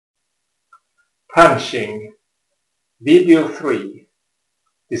Punching Video 3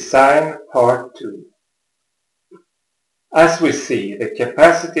 Design Part 2. As we see, the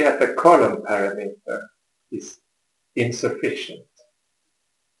capacity at the column parameter is insufficient.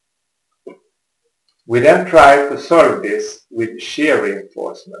 We then try to solve this with shear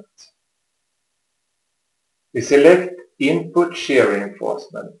reinforcement. We select Input Shear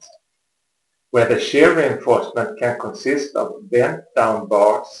Reinforcement, where the shear reinforcement can consist of bent down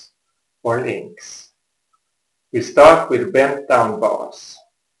bars or links. We start with bent down bars.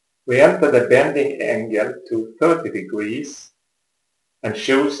 We enter the bending angle to 30 degrees and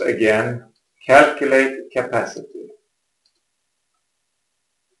choose again Calculate Capacity.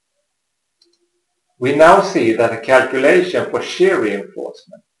 We now see that a calculation for shear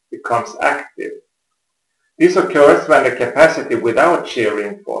reinforcement becomes active. This occurs when the capacity without shear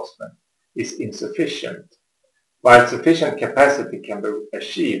reinforcement is insufficient, while sufficient capacity can be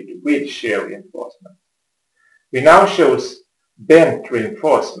achieved with shear reinforcement. We now choose bent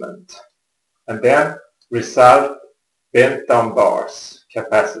reinforcement and then result bent down bars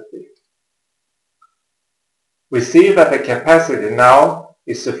capacity. We see that the capacity now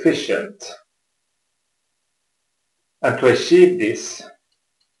is sufficient, and to achieve this,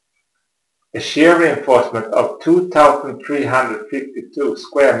 a shear reinforcement of 2,352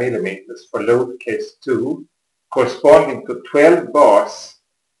 square millimeters for load case 2, corresponding to 12 bars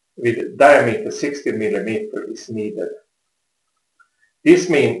with diameter 60 millimeter is needed. This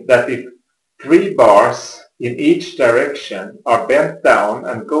means that if 3 bars in each direction are bent down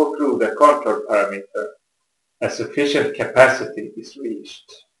and go through the control parameter, a sufficient capacity is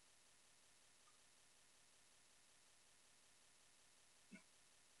reached.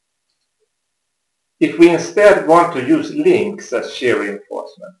 If we instead want to use links as shear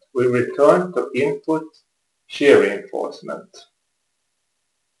reinforcement, we return to Input Shear Reinforcement.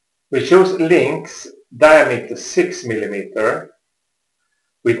 We choose links diameter 6 mm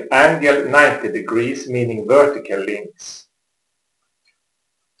with angle 90 degrees, meaning vertical links.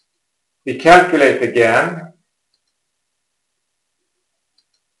 We calculate again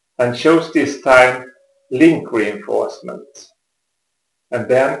and choose this time link reinforcement and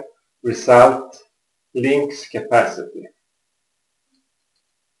then result links capacity.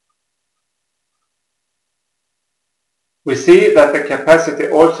 We see that the capacity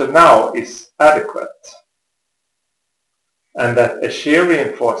also now is adequate and that a shear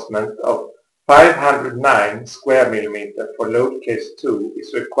reinforcement of 509 square millimeter for load case 2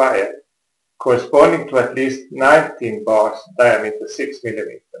 is required, corresponding to at least 19 bars diameter 6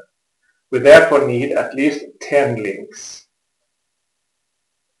 millimeter. We therefore need at least 10 links.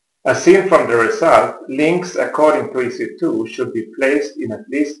 As seen from the result, links according to EC2 should be placed in at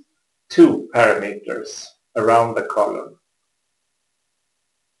least 2 parameters around the column.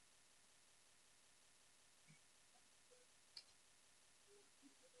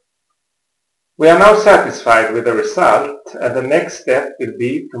 We are now satisfied with the result, and the next step will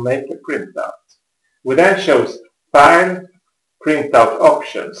be to make a printout. We then choose File, Printout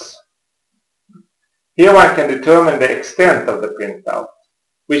Options. Here one can determine the extent of the printout.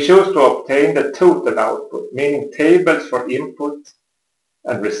 We choose to obtain the total output, meaning tables for input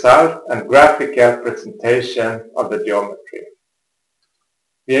and result and graphical presentation of the geometry.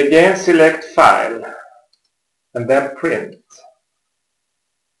 We again select File and then Print.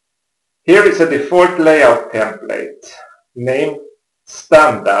 Here is a default layout template named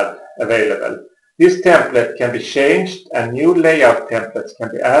Standard available. This template can be changed and new layout templates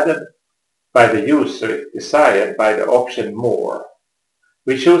can be added by the user if desired by the option More.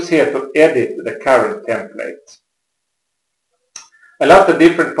 We choose here to edit the current template. A lot of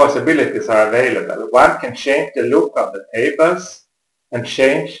different possibilities are available. One can change the look of the tables and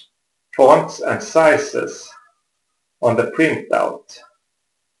change fonts and sizes on the printout.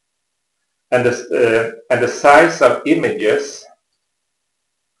 And the size of images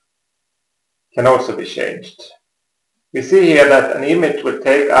can also be changed. We see here that an image will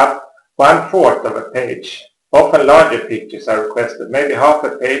take up 1/4 of a page. Often larger pictures are requested, maybe half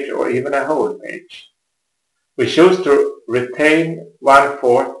a page or even a whole page. We choose to retain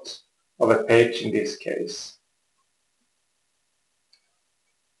 1/4 of a page in this case.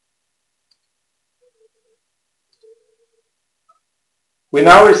 We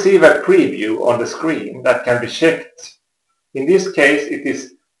now receive a preview on the screen that can be checked. In this case it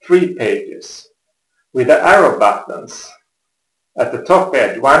is 3 pages. With the arrow buttons at the top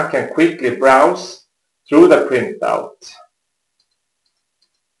edge, one can quickly browse through the printout.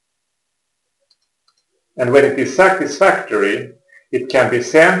 And when it is satisfactory, it can be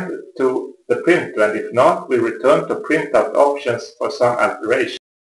sent to the printer, and if not, we return to printout options for some alteration.